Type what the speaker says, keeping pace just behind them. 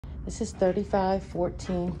This is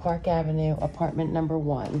 3514 Park Avenue, apartment number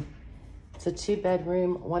 1. It's a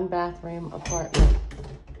 2-bedroom, 1-bathroom apartment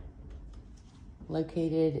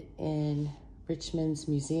located in Richmond's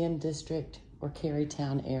Museum District or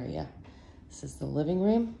Carytown area. This is the living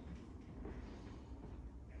room.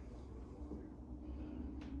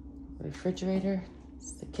 Refrigerator.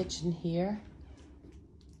 It's the kitchen here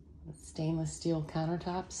with stainless steel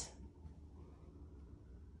countertops.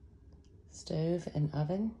 Stove and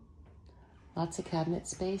oven. Lots of cabinet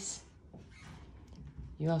space.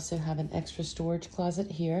 You also have an extra storage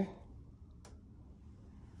closet here.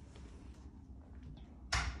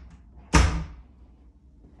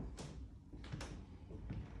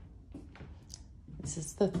 This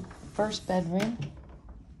is the first bedroom.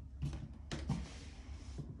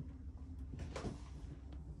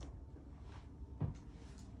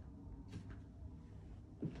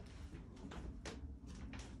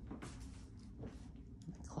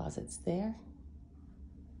 The closet's there.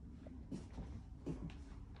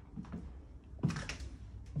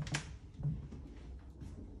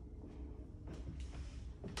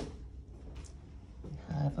 We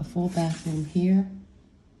have a full bathroom here.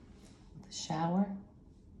 The shower,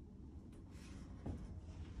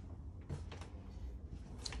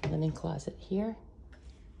 linen closet here,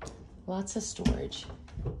 lots of storage.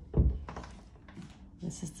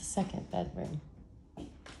 This is the second bedroom. You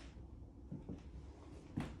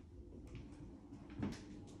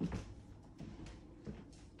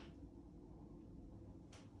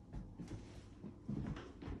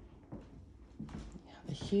have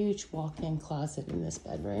a huge walk-in closet in this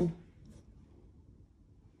bedroom.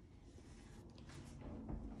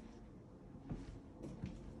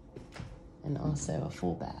 And also a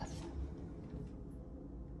full bath.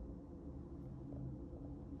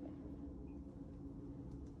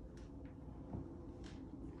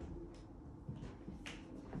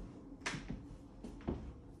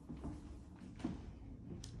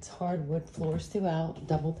 It's hardwood floors throughout,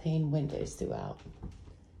 double pane windows throughout.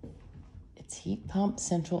 It's heat pump,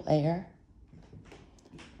 central air.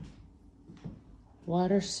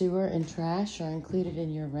 Water, sewer, and trash are included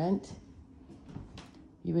in your rent.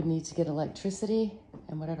 You would need to get electricity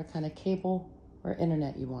and whatever kind of cable or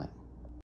internet you want.